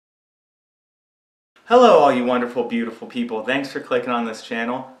Hello all you wonderful, beautiful people. Thanks for clicking on this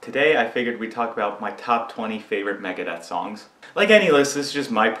channel. Today I figured we'd talk about my top 20 favorite Megadeth songs. Like any list, this is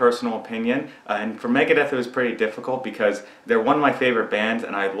just my personal opinion, and for Megadeth it was pretty difficult because they're one of my favorite bands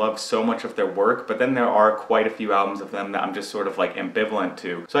and I love so much of their work, but then there are quite a few albums of them that I'm just sort of like ambivalent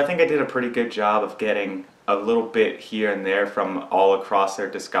to. So I think I did a pretty good job of getting a little bit here and there from all across their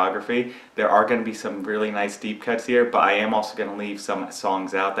discography. There are going to be some really nice deep cuts here, but I am also going to leave some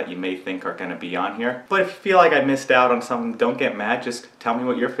songs out that you may think are going to be on here. But if you feel like I missed out on something, don't get mad, just tell me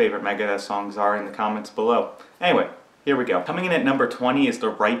what your favorite Megadeth songs are in the comments below. Anyway, here we go. Coming in at number 20 is The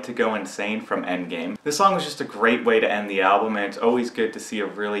Right to Go Insane from Endgame. This song was just a great way to end the album, and it's always good to see a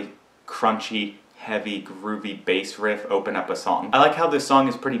really crunchy, heavy, groovy bass riff open up a song. I like how this song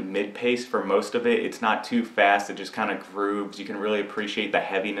is pretty mid-paced for most of it. It's not too fast, it just kind of grooves. You can really appreciate the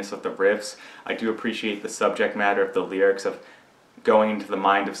heaviness of the riffs. I do appreciate the subject matter of the lyrics of going into the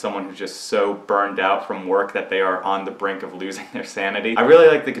mind of someone who's just so burned out from work that they are on the brink of losing their sanity. I really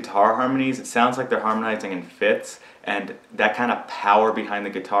like the guitar harmonies. It sounds like they're harmonizing in fifths, and that kind of power behind the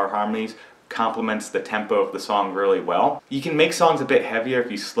guitar harmonies complements the tempo of the song really well. You can make songs a bit heavier if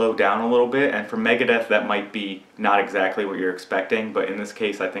you slow down a little bit, and for Megadeth that might be not exactly what you're expecting, but in this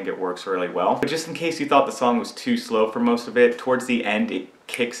case I think it works really well. But just in case you thought the song was too slow for most of it, towards the end it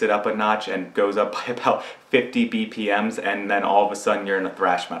kicks it up a notch and goes up by about 50 BPMs, and then all of a sudden you're in a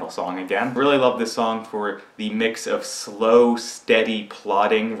thrash metal song again. Really love this song for the mix of slow, steady,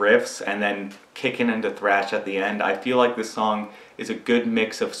 plodding riffs and then kicking into thrash at the end. I feel like this song is a good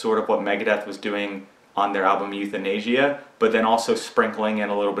mix of sort of what Megadeth was doing on their album Euthanasia, but then also sprinkling in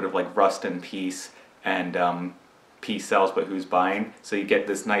a little bit of like Rust in Peace and Peace Sells But Who's Buying, so you get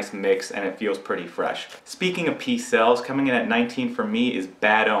this nice mix and it feels pretty fresh. Speaking of Peace Sells, coming in at 19 for me is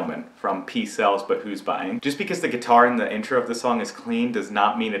Bad Omen from Peace Sells But Who's Buying. Just because the guitar in the intro of the song is clean does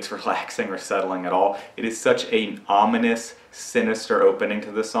not mean it's relaxing or settling at all. It is such an ominous, sinister opening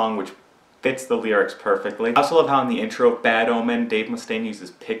to the song, which fits the lyrics perfectly. I also love how in the intro of Bad Omen, Dave Mustaine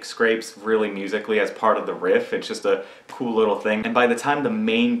uses pick scrapes really musically as part of the riff. It's just a cool little thing. And by the time the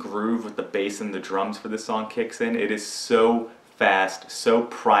main groove with the bass and the drums for this song kicks in, it is so fast, so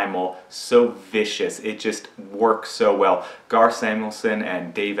primal, so vicious. It just works so well. Gar Samuelson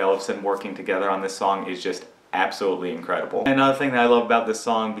and Dave Ellefson working together on this song is just absolutely incredible. Another thing that I love about this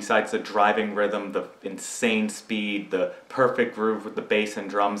song, besides the driving rhythm, the insane speed, the perfect groove with the bass and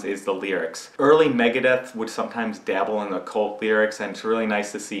drums, is the lyrics. Early Megadeth would sometimes dabble in occult lyrics, and it's really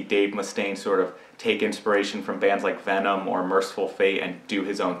nice to see Dave Mustaine sort of take inspiration from bands like Venom or Merciful Fate and do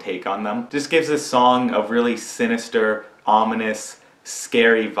his own take on them. Just gives this song a really sinister, ominous,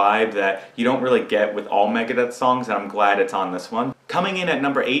 scary vibe that you don't really get with all Megadeth songs, and I'm glad it's on this one. Coming in at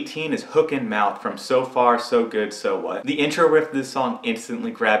number 18 is Hook and Mouth from So Far, So Good, So What. The intro riff of this song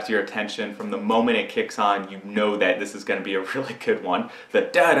instantly grabs your attention. From the moment it kicks on, you know that this is going to be a really good one. The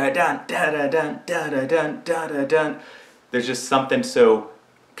da-da-dun, da-da-dun, da-da-dun, da-da-dun. There's just something so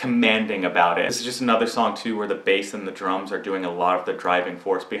commanding about it. This is just another song too where the bass and the drums are doing a lot of the driving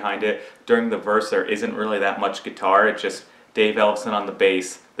force behind it. During the verse there isn't really that much guitar, it's just Dave Ellefson on the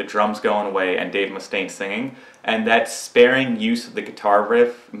bass, the drums going away, and Dave Mustaine singing. And that sparing use of the guitar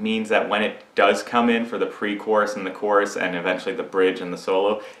riff means that when it does come in for the pre-chorus and the chorus and eventually the bridge and the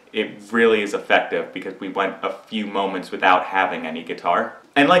solo, it really is effective because we went a few moments without having any guitar.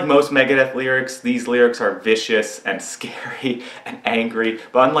 And like most Megadeth lyrics, these lyrics are vicious and scary and angry,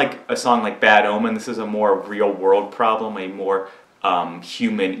 but unlike a song like Bad Omen, this is a more real-world problem, a more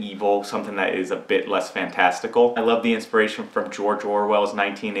human evil, something that is a bit less fantastical. I love the inspiration from George Orwell's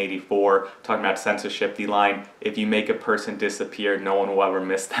 1984, talking about censorship. The line, "If you make a person disappear, no one will ever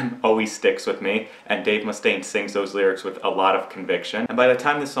miss them," always sticks with me, and Dave Mustaine sings those lyrics with a lot of conviction. And by the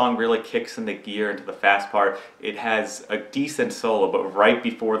time the song really kicks into gear, into the fast part, it has a decent solo, but right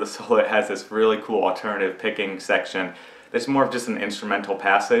before the solo it has this really cool alternative picking section that's more of just an instrumental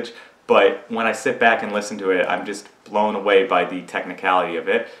passage. But when I sit back and listen to it, I'm just blown away by the technicality of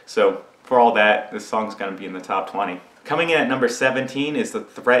it. So for all that, this song's going to be in the top 20. Coming in at number 17 is The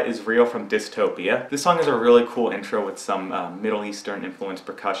Threat Is Real from Dystopia. This song has a really cool intro with some Middle Eastern influenced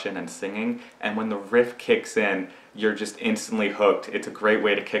percussion and singing, and when the riff kicks in, you're just instantly hooked. It's a great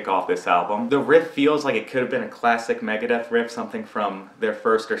way to kick off this album. The riff feels like it could have been a classic Megadeth riff, something from their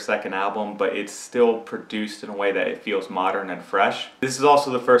first or second album, but it's still produced in a way that it feels modern and fresh. This is also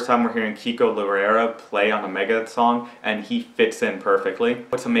the first time we're hearing Kiko Loureiro play on a Megadeth song, and he fits in perfectly.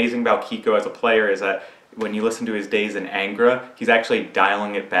 What's amazing about Kiko as a player is that when you listen to his days in Angra, he's actually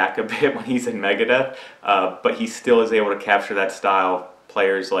dialing it back a bit when he's in Megadeth, but he still is able to capture that style.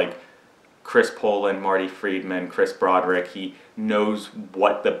 Players like Chris Poland, Marty Friedman, Chris Broderick, he knows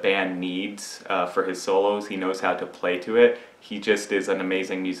what the band needs for his solos. He knows how to play to it. He just is an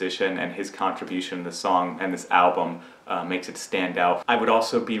amazing musician, and his contribution to the song and this album makes it stand out. I would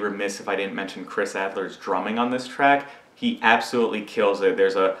also be remiss if I didn't mention Chris Adler's drumming on this track. He absolutely kills it.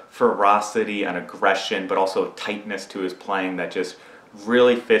 There's a ferocity and aggression, but also a tightness to his playing that just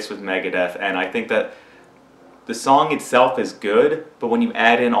really fits with Megadeth, and I think that the song itself is good, but when you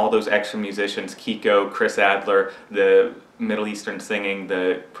add in all those extra musicians, Kiko, Chris Adler, the Middle Eastern singing,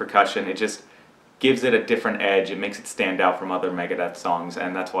 the percussion, it just gives it a different edge. It makes it stand out from other Megadeth songs,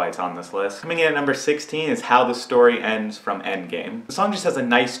 and that's why it's on this list. Coming in at number 16 is How the Story Ends from Endgame. The song just has a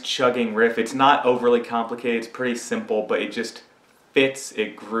nice chugging riff. It's not overly complicated, it's pretty simple, but it just fits,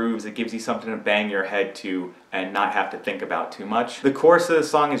 it grooves, it gives you something to bang your head to and not have to think about too much. The chorus of the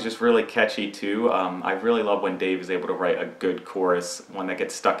song is just really catchy too. I really love when Dave is able to write a good chorus, one that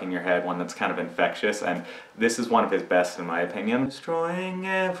gets stuck in your head, one that's kind of infectious, and this is one of his best in my opinion. Destroying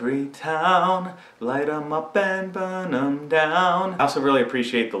every town, light 'em up and burn 'em down. I also really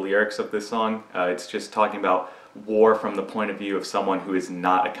appreciate the lyrics of this song. It's just talking about war from the point of view of someone who is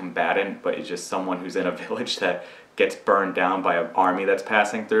not a combatant, but is just someone who's in a village that gets burned down by an army that's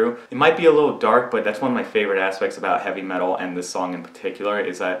passing through. It might be a little dark, but that's one of my favorite aspects about heavy metal, and this song in particular,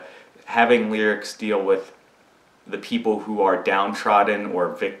 is that having lyrics deal with the people who are downtrodden or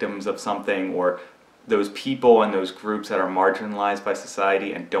victims of something, or those people and those groups that are marginalized by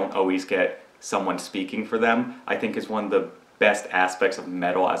society and don't always get someone speaking for them, I think is one of the best aspects of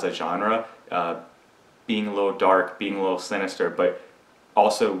metal as a genre. Being a little dark, being a little sinister, but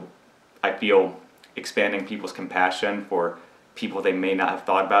also, I feel, expanding people's compassion for people they may not have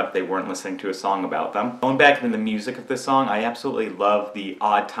thought about if they weren't listening to a song about them. Going back into the music of this song, I absolutely love the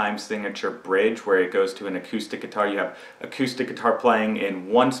odd time signature bridge where it goes to an acoustic guitar. You have acoustic guitar playing in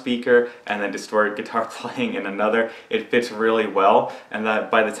one speaker and then distorted guitar playing in another. It fits really well, and that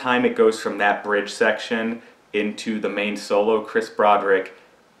by the time it goes from that bridge section into the main solo, Chris Broderick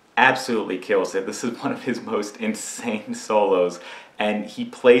absolutely kills it. This is one of his most insane solos, and he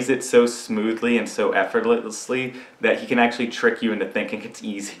plays it so smoothly and so effortlessly that he can actually trick you into thinking it's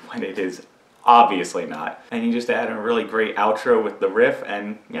easy when it is obviously not. And you just add a really great outro with the riff,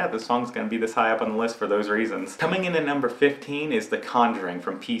 and yeah, the song's gonna be this high up on the list for those reasons. Coming in at number 15 is The Conjuring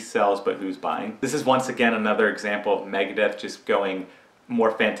from Peace Sells But Who's Buying. This is once again another example of Megadeth just going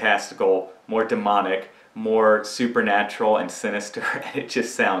more fantastical, more demonic, more supernatural and sinister, and it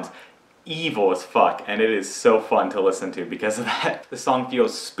just sounds evil as fuck, and it is so fun to listen to because of that. The song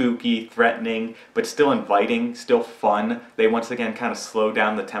feels spooky, threatening, but still inviting, still fun. They once again kind of slow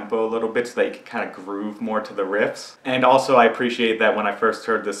down the tempo a little bit so that you can kind of groove more to the riffs. And also I appreciate that when I first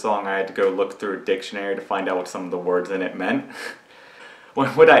heard this song I had to go look through a dictionary to find out what some of the words in it meant.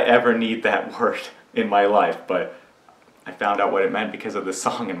 When would I ever need that word in my life? But I found out what it meant because of the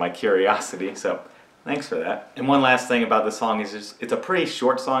song and my curiosity, so thanks for that. And one last thing about the song is just, it's a pretty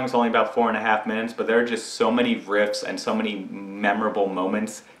short song, it's only about 4.5 minutes, but there are just so many riffs and so many memorable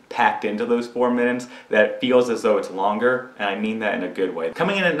moments packed into those 4 minutes that it feels as though it's longer, and I mean that in a good way.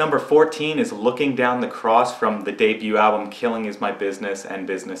 Coming in at number 14 is Looking Down the Cross from the debut album Killing Is My Business and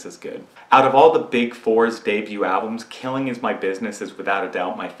Business Is Good. Out of all the Big Four's debut albums, Killing Is My Business is without a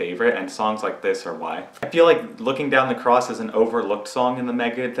doubt my favorite, and songs like this are why. I feel like Looking Down the Cross is an overlooked song in the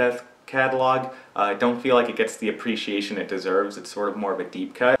Megadeth catalog. I don't feel like it gets the appreciation it deserves. It's sort of more of a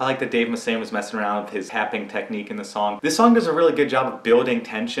deep cut. I like that Dave Mustaine was messing around with his tapping technique in the song. This song does a really good job of building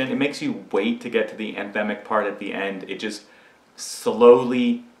tension. It makes you wait to get to the anthemic part at the end. It just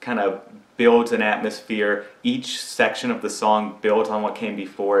slowly kind of builds an atmosphere. Each section of the song builds on what came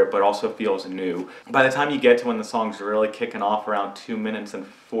before it, but also feels new. By the time you get to when the song's really kicking off around 2 minutes and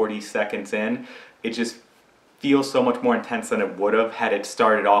 40 seconds in, it just feels so much more intense than it would have had it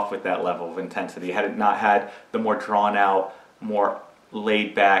started off with that level of intensity, had it not had the more drawn out, more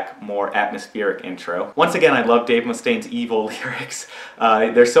laid back, more atmospheric intro. Once again, I love Dave Mustaine's evil lyrics.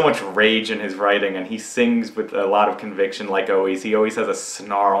 There's so much rage in his writing, and he sings with a lot of conviction like always. He always has a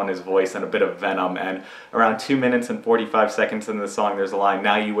snarl in his voice and a bit of venom, and around 2 minutes and 45 seconds in the song there's a line,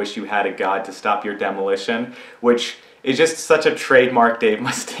 "Now you wish you had a god to stop your demolition," which is just such a trademark Dave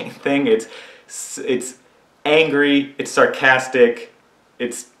Mustaine thing. It's angry, it's sarcastic,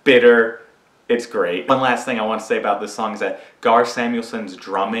 it's bitter, it's great. One last thing I want to say about this song is that Gar Samuelson's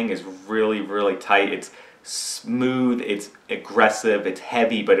drumming is really, really tight. It's smooth, it's aggressive, it's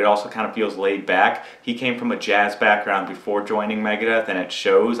heavy, but it also kind of feels laid back. He came from a jazz background before joining Megadeth, and it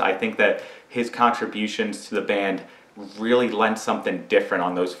shows. I think that his contributions to the band really lent something different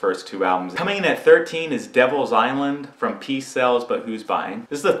on those first two albums. Coming in at 13 is Devil's Island from Peace Sells But Who's Buying.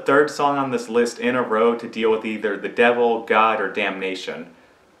 This is the third song on this list in a row to deal with either the devil, God, or damnation.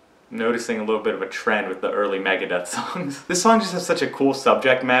 Noticing a little bit of a trend with the early Megadeth songs. This song just has such a cool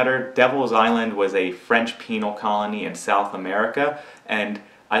subject matter. Devil's Island was a French penal colony in South America, and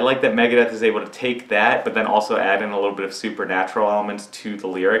I like that Megadeth is able to take that, but then also add in a little bit of supernatural elements to the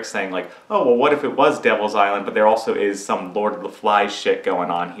lyrics, saying like, oh, well, what if it was Devil's Island, but there also is some Lord of the Flies shit going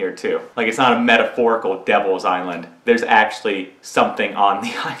on here too. Like, it's not a metaphorical Devil's Island. There's actually something on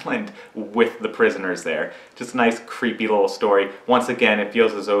the island with the prisoners there. Just a nice, creepy little story. Once again, it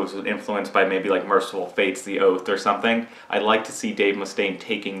feels as though it was influenced by maybe like Merciful Fate's The Oath or something. I'd like to see Dave Mustaine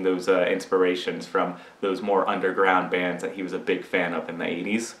taking those inspirations from those more underground bands that he was a big fan of in the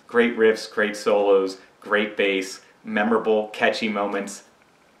 80s. Great riffs, great solos, great bass, memorable, catchy moments.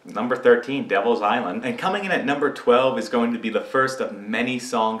 Number 13, Devil's Island. And coming in at number 12 is going to be the first of many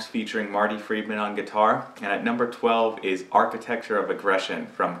songs featuring Marty Friedman on guitar. And at number 12 is Architecture of Aggression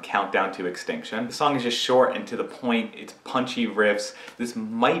from Countdown to Extinction. The song is just short and to the point. It's punchy riffs. This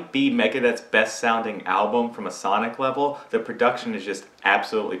might be Megadeth's best sounding album from a sonic level. The production is just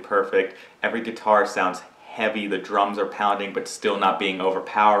absolutely perfect. Every guitar sounds heavy, the drums are pounding but still not being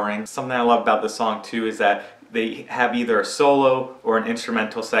overpowering. Something I love about this song too is that they have either a solo or an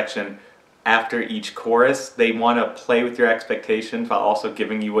instrumental section after each chorus. They want to play with your expectations while also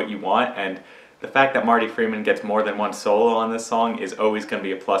giving you what you want, and the fact that Marty Friedman gets more than one solo on this song is always going to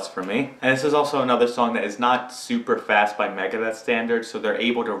be a plus for me. And this is also another song that is not super fast by Megadeth standards, so they're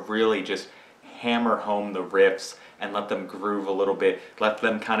able to really just hammer home the riffs and let them groove a little bit, let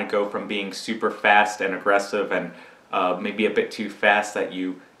them kind of go from being super fast and aggressive and maybe a bit too fast that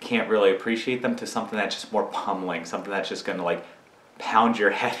you can't really appreciate them, to something that's just more pummeling, something that's just gonna like pound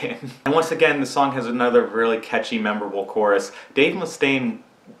your head in. And once again, the song has another really catchy, memorable chorus. Dave Mustaine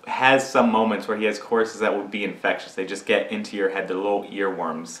has some moments where he has choruses that would be infectious. They just get into your head, they're little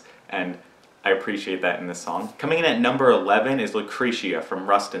earworms, and I appreciate that in this song. Coming in at number 11 is Lucretia from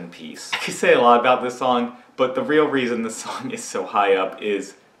Rust in Peace. I could say a lot about this song, but the real reason this song is so high up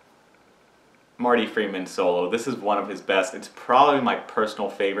is Marty Friedman solo. This is one of his best. It's probably my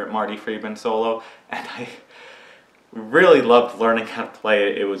personal favorite Marty Friedman solo, and I really loved learning how to play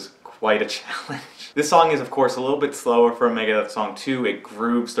it. It was quite a challenge. This song is of course a little bit slower for a Megadeth song too. It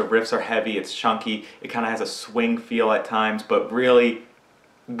grooves, the riffs are heavy, it's chunky, it kind of has a swing feel at times, but really,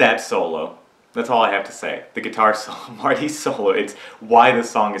 that solo. That's all I have to say. The guitar solo, Marty's solo, it's why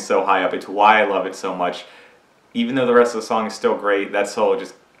this song is so high up, it's why I love it so much. Even though the rest of the song is still great, that solo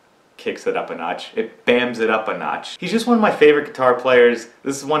just kicks it up a notch. It bams it up a notch. He's just one of my favorite guitar players.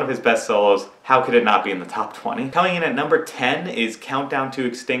 This is one of his best solos. How could it not be in the top 20? Coming in at number 10 is Countdown to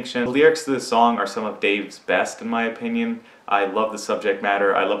Extinction. The lyrics to this song are some of Dave's best in my opinion. I love the subject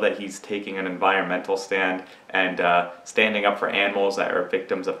matter. I love that he's taking an environmental stand and standing up for animals that are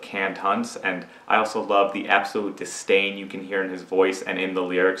victims of canned hunts. And I also love the absolute disdain you can hear in his voice and in the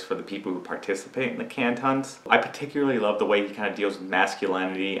lyrics for the people who participate in the canned hunts. I particularly love the way he kind of deals with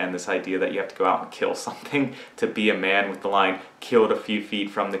masculinity and this idea that you have to go out and kill something to be a man, with the line, "Killed a few feet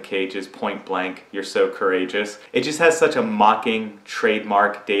from the cages, point blank, you're so courageous." It just has such a mocking,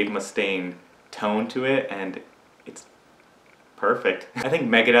 trademark Dave Mustaine tone to it, and it's perfect. I think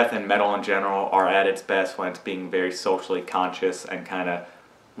Megadeth and metal in general are at its best when it's being very socially conscious and kind of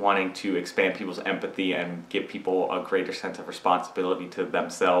wanting to expand people's empathy and give people a greater sense of responsibility to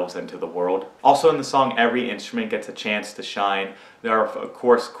themselves and to the world. Also in the song, every instrument gets a chance to shine. There are of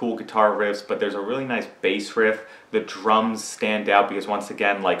course cool guitar riffs, but there's a really nice bass riff. The drums stand out because once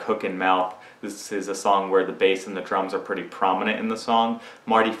again, like Hook and Mouth, this is a song where the bass and the drums are pretty prominent in the song.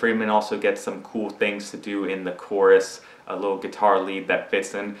 Marty Friedman also gets some cool things to do in the chorus, a little guitar lead that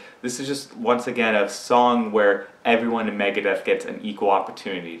fits in. This is just, once again, a song where everyone in Megadeth gets an equal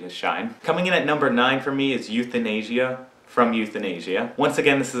opportunity to shine. Coming in at number 9 for me is Euthanasia from Euthanasia. Once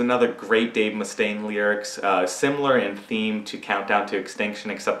again, this is another great Dave Mustaine lyrics, similar in theme to Countdown to Extinction,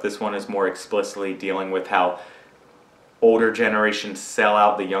 except this one is more explicitly dealing with how older generations sell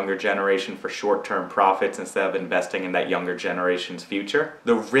out the younger generation for short-term profits instead of investing in that younger generation's future.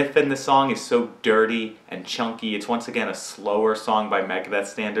 The riff in the song is so dirty and chunky. It's once again a slower song by Megadeth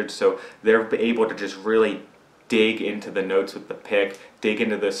standards, so they're able to just really dig into the notes with the pick, dig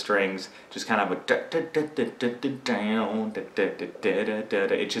into the strings, just kind of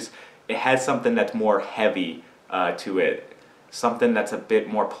it has something that's more heavy to it. Something that's a bit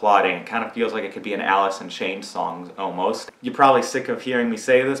more plodding. It kind of feels like it could be an Alice in Chains song almost. You're probably sick of hearing me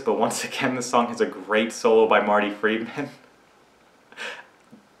say this, but once again, this song has a great solo by Marty Friedman.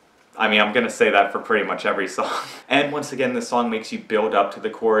 I mean, I'm gonna say that for pretty much every song. And once again, the song makes you build up to the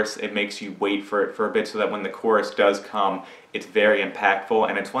chorus. It makes you wait for it for a bit so that when the chorus does come, it's very impactful,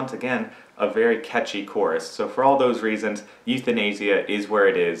 and it's once again a very catchy chorus. So for all those reasons, Euthanasia is where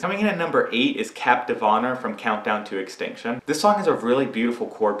it is. Coming in at number 8 is Captive Honor from Countdown to Extinction. This song has a really beautiful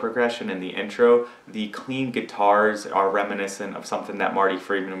chord progression in the intro. The clean guitars are reminiscent of something that Marty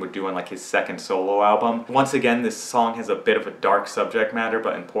Friedman would do on like his second solo album. Once again, this song has a bit of a dark subject matter,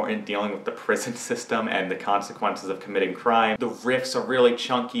 but important, dealing with the prison system and the consequences of committing crime. The riffs are really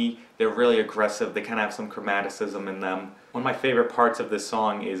chunky, they're really aggressive, they kind of have some chromaticism in them. One of my favorite parts of this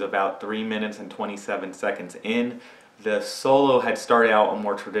song is about 3 minutes and 27 seconds in. The solo had started out a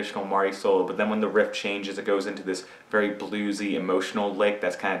more traditional Marty solo, but then when the riff changes, it goes into this very bluesy, emotional lick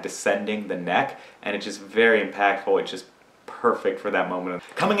that's kind of descending the neck, and it's just very impactful. It's just perfect for that moment.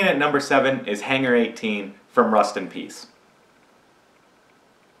 Coming in at number 7 is Hangar 18 from Rust in Peace.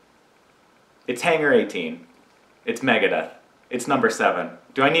 It's Hangar 18. It's Megadeth. It's number 7.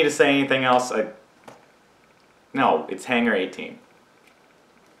 Do I need to say anything else? No, it's Hangar 18.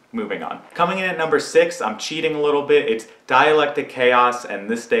 Moving on. Coming in at number 6, I'm cheating a little bit, it's Dialectic Chaos and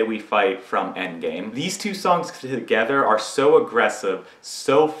This Day We Fight from Endgame. These two songs together are so aggressive,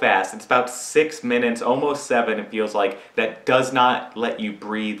 so fast, it's about 6 minutes, almost 7 it feels like, that does not let you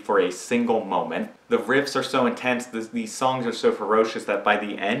breathe for a single moment. The riffs are so intense, these songs are so ferocious that by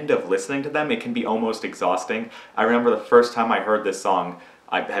the end of listening to them, it can be almost exhausting. I remember the first time I heard this song,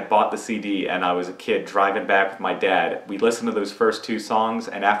 I had bought the CD and I was a kid driving back with my dad. We listened to those first 2 songs,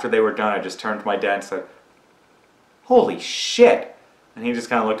 and after they were done I just turned to my dad and said, "Holy shit!" And he just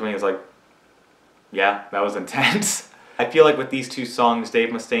kind of looked at me and was like, "Yeah, that was intense." I feel like with these 2 songs,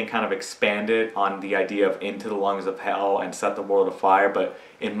 Dave Mustaine kind of expanded on the idea of Into the Lungs of Hell and Set the World Afire, but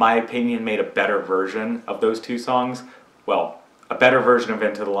in my opinion made a better version of those 2 songs. Well, a better version of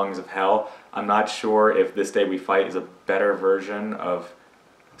Into the Lungs of Hell. I'm not sure if This Day We Fight is a better version of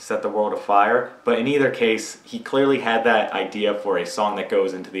Set the World Afire, but in either case, he clearly had that idea for a song that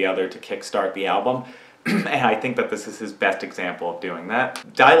goes into the other to kickstart the album, and I think that this is his best example of doing that.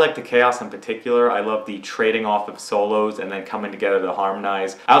 Dialectic Chaos in particular, I love the trading off of solos and then coming together to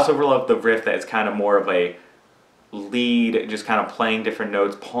harmonize. I also love the riff that is kind of more of a lead, just kind of playing different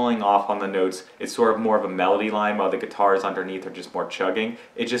notes, pulling off on the notes. It's sort of more of a melody line while the guitars underneath are just more chugging.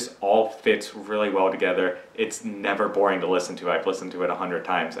 It just all fits really well together. It's never boring to listen to. I've listened to it 100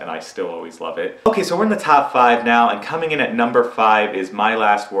 times and I still always love it. Okay, so we're in the top 5 now, and coming in at number 5 is My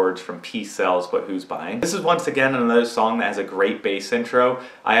Last Words from Peace Sells But Who's Buying. This is once again another song that has a great bass intro.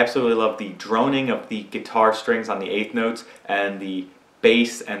 I absolutely love the droning of the guitar strings on the 8th notes and the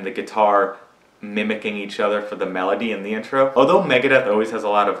bass and the guitar mimicking each other for the melody in the intro. Although Megadeth always has a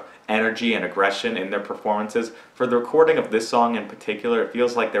lot of energy and aggression in their performances, for the recording of this song in particular, it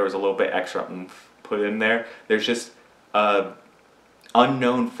feels like there was a little bit extra oomph put in there. There's just a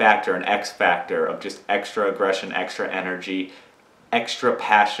unknown factor, an X factor of just extra aggression, extra energy, extra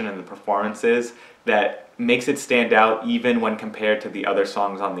passion in the performances that makes it stand out even when compared to the other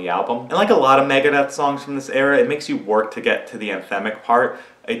songs on the album. And like a lot of Megadeth songs from this era, it makes you work to get to the anthemic part.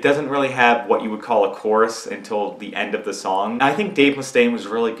 It doesn't really have what you would call a chorus until the end of the song. And I think Dave Mustaine was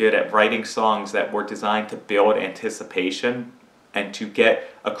really good at writing songs that were designed to build anticipation and to get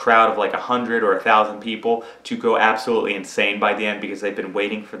a crowd of like 100 or 1,000 people to go absolutely insane by the end because they've been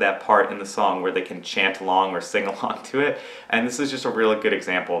waiting for that part in the song where they can chant along or sing along to it. And this is just a really good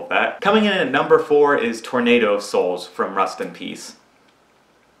example of that. Coming in at number 4 is Tornado of Souls from Rust in Peace.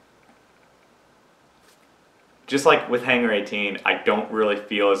 Just like with Hangar 18, I don't really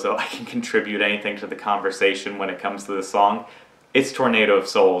feel as though I can contribute anything to the conversation when it comes to the song. It's Tornado of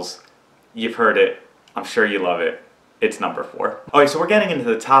Souls. You've heard it. I'm sure you love it. It's number 4. Okay, so we're getting into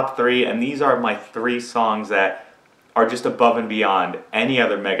the top 3, and these are my 3 songs that are just above and beyond any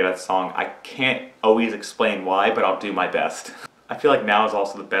other Megadeth song. I can't always explain why, but I'll do my best. I feel like now is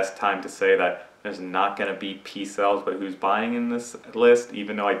also the best time to say that there's not going to be Peace Sells But Who's Buying in this list,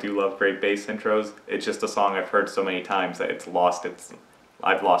 even though I do love great bass intros. It's just a song I've heard so many times that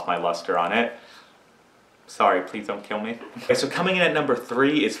I've lost my luster on it. Sorry, please don't kill me. Okay, so coming in at number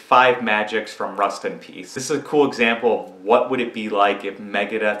 3 is 5 Magics from Rust in Peace. This is a cool example of what would it be like if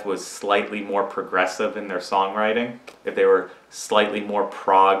Megadeth was slightly more progressive in their songwriting, if they were slightly more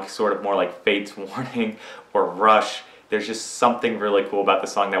prog, sort of more like Fate's Warning or Rush. There's just something really cool about the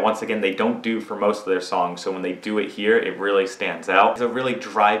song that, once again, they don't do for most of their songs, so when they do it here, it really stands out. It's a really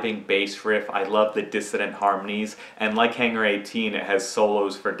driving bass riff. I love the dissonant harmonies, and like Hangar 18, it has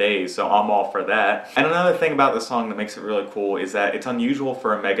solos for days, so I'm all for that. And another thing about the song that makes it really cool is that it's unusual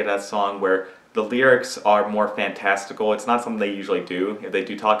for a Megadeth song where The lyrics are more fantastical. It's not something they usually do. If they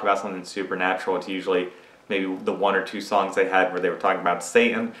do talk about something supernatural, it's usually maybe the one or two songs they had where they were talking about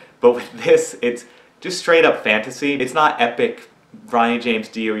Satan. But with this, it's just straight up fantasy. It's not epic Ronnie James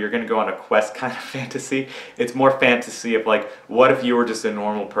Dio, you're gonna go on a quest kind of fantasy. It's more fantasy of like, what if you were just a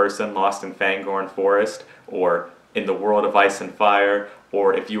normal person lost in Fangorn Forest, or in the world of Ice and Fire,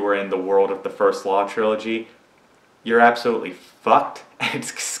 or if you were in the world of the first Law trilogy. You're absolutely fucked, and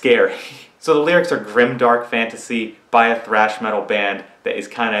it's scary. So the lyrics are grimdark fantasy by a thrash metal band that is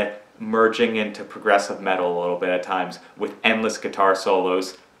kind of merging into progressive metal a little bit at times with endless guitar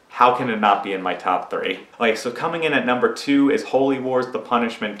solos. How can it not be in my top 3? Okay, so coming in at number 2 is Holy War's The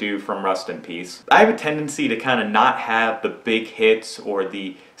Punishment Due from Rust in Peace. I have a tendency to kind of not have the big hits or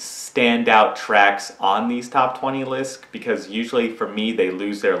the standout tracks on these top 20 lists because usually for me they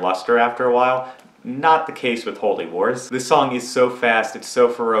lose their luster after a while. Not the case with Holy Wars. This song is so fast, it's so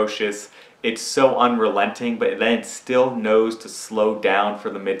ferocious, it's so unrelenting, but then it still knows to slow down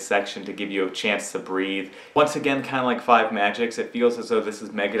for the midsection to give you a chance to breathe. Once again, kind of like Five Magics, it feels as though this is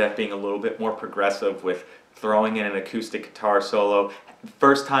Megadeth being a little bit more progressive with throwing in an acoustic guitar solo.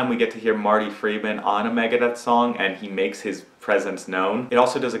 First time we get to hear Marty Friedman on a Megadeth song, and he makes his presence known. It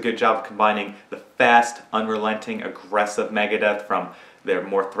also does a good job of combining the fast, unrelenting, aggressive Megadeth from their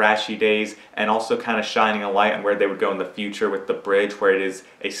more thrashy days, and also kind of shining a light on where they would go in the future with the bridge, where it is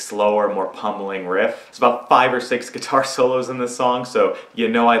a slower, more pummeling riff. It's about 5 or 6 guitar solos in this song, so you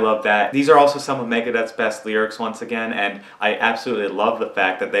know I love that. These are also some of Megadeth's best lyrics once again, and I absolutely love the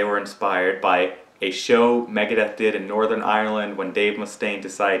fact that they were inspired by a show Megadeth did in Northern Ireland when Dave Mustaine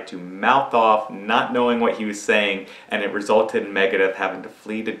decided to mouth off, not knowing what he was saying, and it resulted in Megadeth having to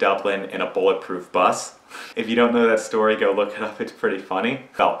flee to Dublin in a bulletproof bus. If you don't know that story, go look it up, it's pretty funny.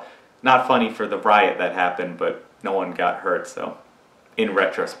 Well, not funny for the riot that happened, but no one got hurt, so in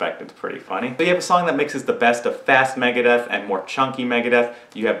retrospect, it's pretty funny. So you have a song that mixes the best of fast Megadeth and more chunky Megadeth.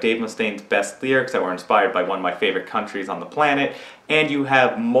 You have Dave Mustaine's best lyrics that were inspired by one of my favorite countries on the planet. And you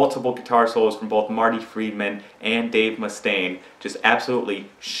have multiple guitar solos from both Marty Friedman and Dave Mustaine, just absolutely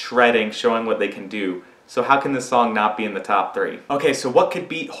shredding, showing what they can do. So how can this song not be in the top 3? Okay, so what could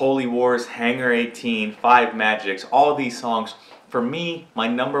beat Holy Wars, Hangar 18, Five Magics, all of these songs? For me, my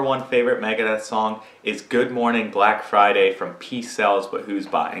number 1 favorite Megadeth song is Good Morning Black Friday from Peace Sells But Who's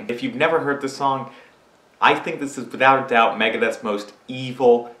Buying. If you've never heard this song, I think this is without a doubt Megadeth's most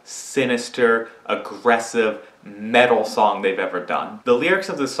evil, sinister, aggressive metal song they've ever done. The lyrics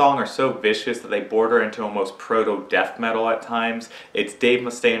of this song are so vicious that they border into almost proto-death metal at times. It's Dave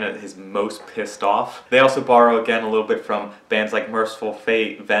Mustaine at his most pissed off. They also borrow again a little bit from bands like Merciful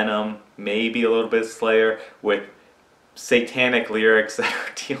Fate, Venom, maybe a little bit of Slayer, with satanic lyrics that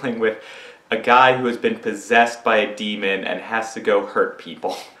are dealing with a guy who has been possessed by a demon and has to go hurt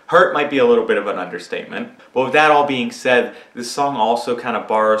people. Hurt might be a little bit of an understatement. But with that all being said, this song also kind of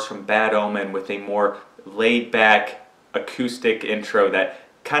borrows from Bad Omen with a more laid-back acoustic intro that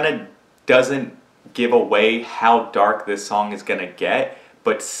kind of doesn't give away how dark this song is going to get,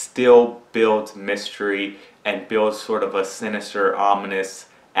 but still builds mystery and builds sort of a sinister, ominous,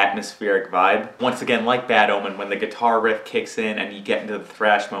 atmospheric vibe. Once again, like Bad Omen, when the guitar riff kicks in and you get into the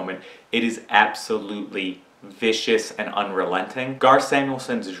thrash moment, it is absolutely vicious and unrelenting. Garth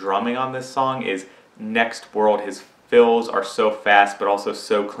Samuelson's drumming on this song is next world. His fills are so fast but also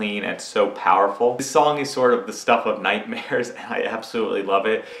so clean and so powerful. This song is sort of the stuff of nightmares and I absolutely love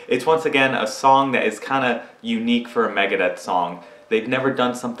it. It's once again a song that is kind of unique for a Megadeth song. They've never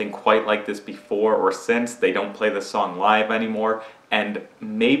done something quite like this before or since. They don't play the song live anymore, and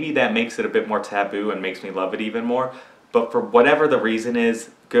maybe that makes it a bit more taboo and makes me love it even more. But for whatever the reason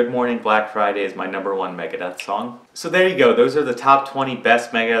is, Good Morning Black Friday is my number 1 Megadeth song. So there you go, those are the top 20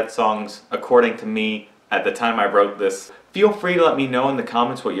 best Megadeth songs according to me at the time I wrote this. Feel free to let me know in the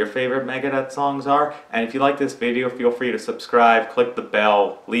comments what your favorite Megadeth songs are, and if you like this video, feel free to subscribe, click the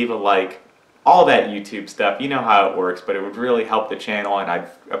bell, leave a like, all that YouTube stuff. You know how it works, but it would really help the channel and I'd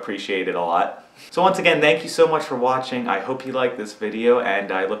appreciate it a lot. So once again, thank you so much for watching. I hope you liked this video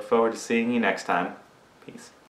and I look forward to seeing you next time. Peace.